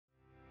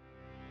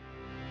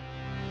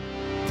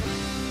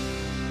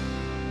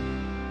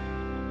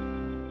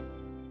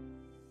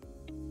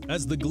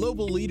As the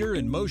global leader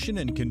in motion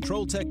and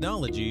control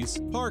technologies,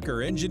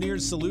 Parker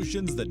engineers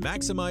solutions that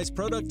maximize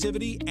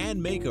productivity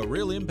and make a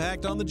real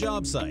impact on the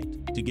job site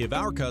to give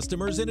our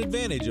customers an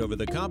advantage over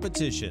the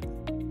competition.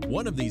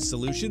 One of these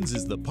solutions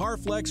is the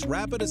Parflex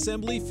Rapid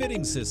Assembly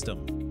Fitting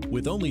System.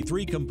 With only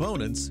 3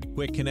 components,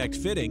 Quick Connect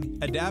fitting,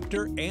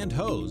 adapter, and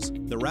hose,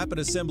 the Rapid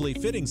Assembly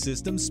Fitting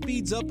System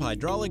speeds up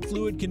hydraulic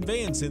fluid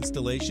conveyance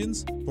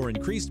installations for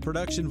increased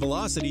production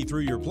velocity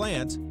through your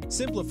plant,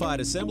 simplified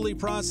assembly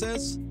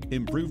process,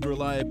 improved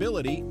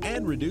reliability,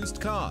 and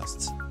reduced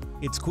costs.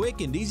 It's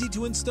quick and easy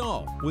to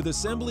install, with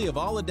assembly of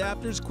all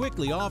adapters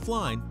quickly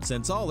offline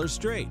since all are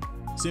straight.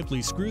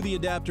 Simply screw the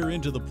adapter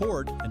into the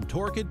port and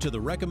torque it to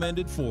the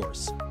recommended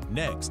force.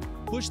 Next,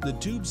 push the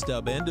tube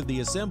stub end of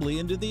the assembly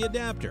into the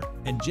adapter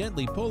and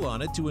gently pull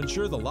on it to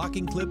ensure the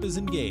locking clip is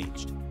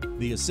engaged.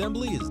 The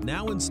assembly is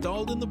now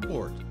installed in the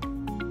port.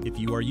 If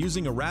you are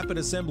using a rapid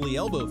assembly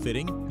elbow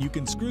fitting, you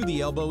can screw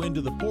the elbow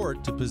into the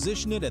port to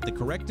position it at the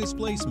correct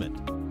displacement.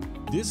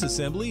 This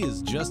assembly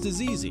is just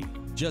as easy.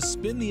 Just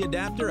spin the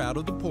adapter out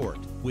of the port.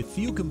 With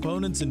few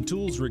components and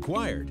tools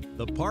required,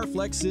 the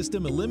Parflex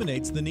system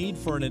eliminates the need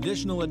for an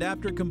additional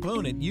adapter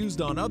component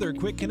used on other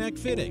Quick Connect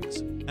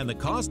fittings. And the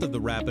cost of the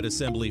Rapid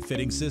Assembly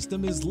Fitting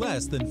System is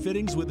less than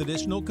fittings with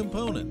additional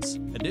components.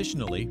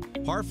 Additionally,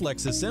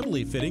 Parflex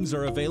assembly fittings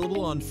are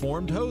available on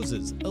formed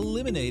hoses,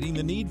 eliminating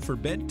the need for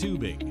bent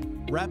tubing.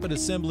 Rapid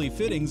assembly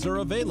fittings are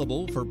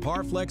available for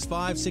Parflex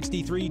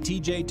 563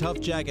 TJ Tough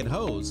Jacket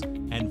hose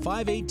and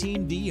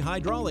 518D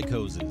hydraulic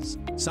hoses.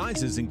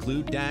 Sizes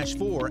include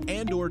 -4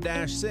 and/or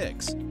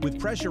 -6, with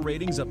pressure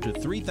ratings up to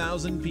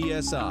 3,000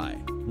 psi.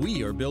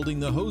 We are building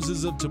the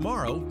hoses of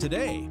tomorrow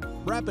today.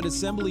 Rapid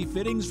assembly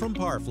fittings from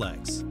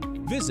Parflex.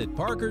 Visit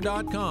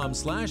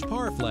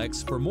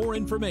parker.com/Parflex for more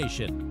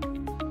information.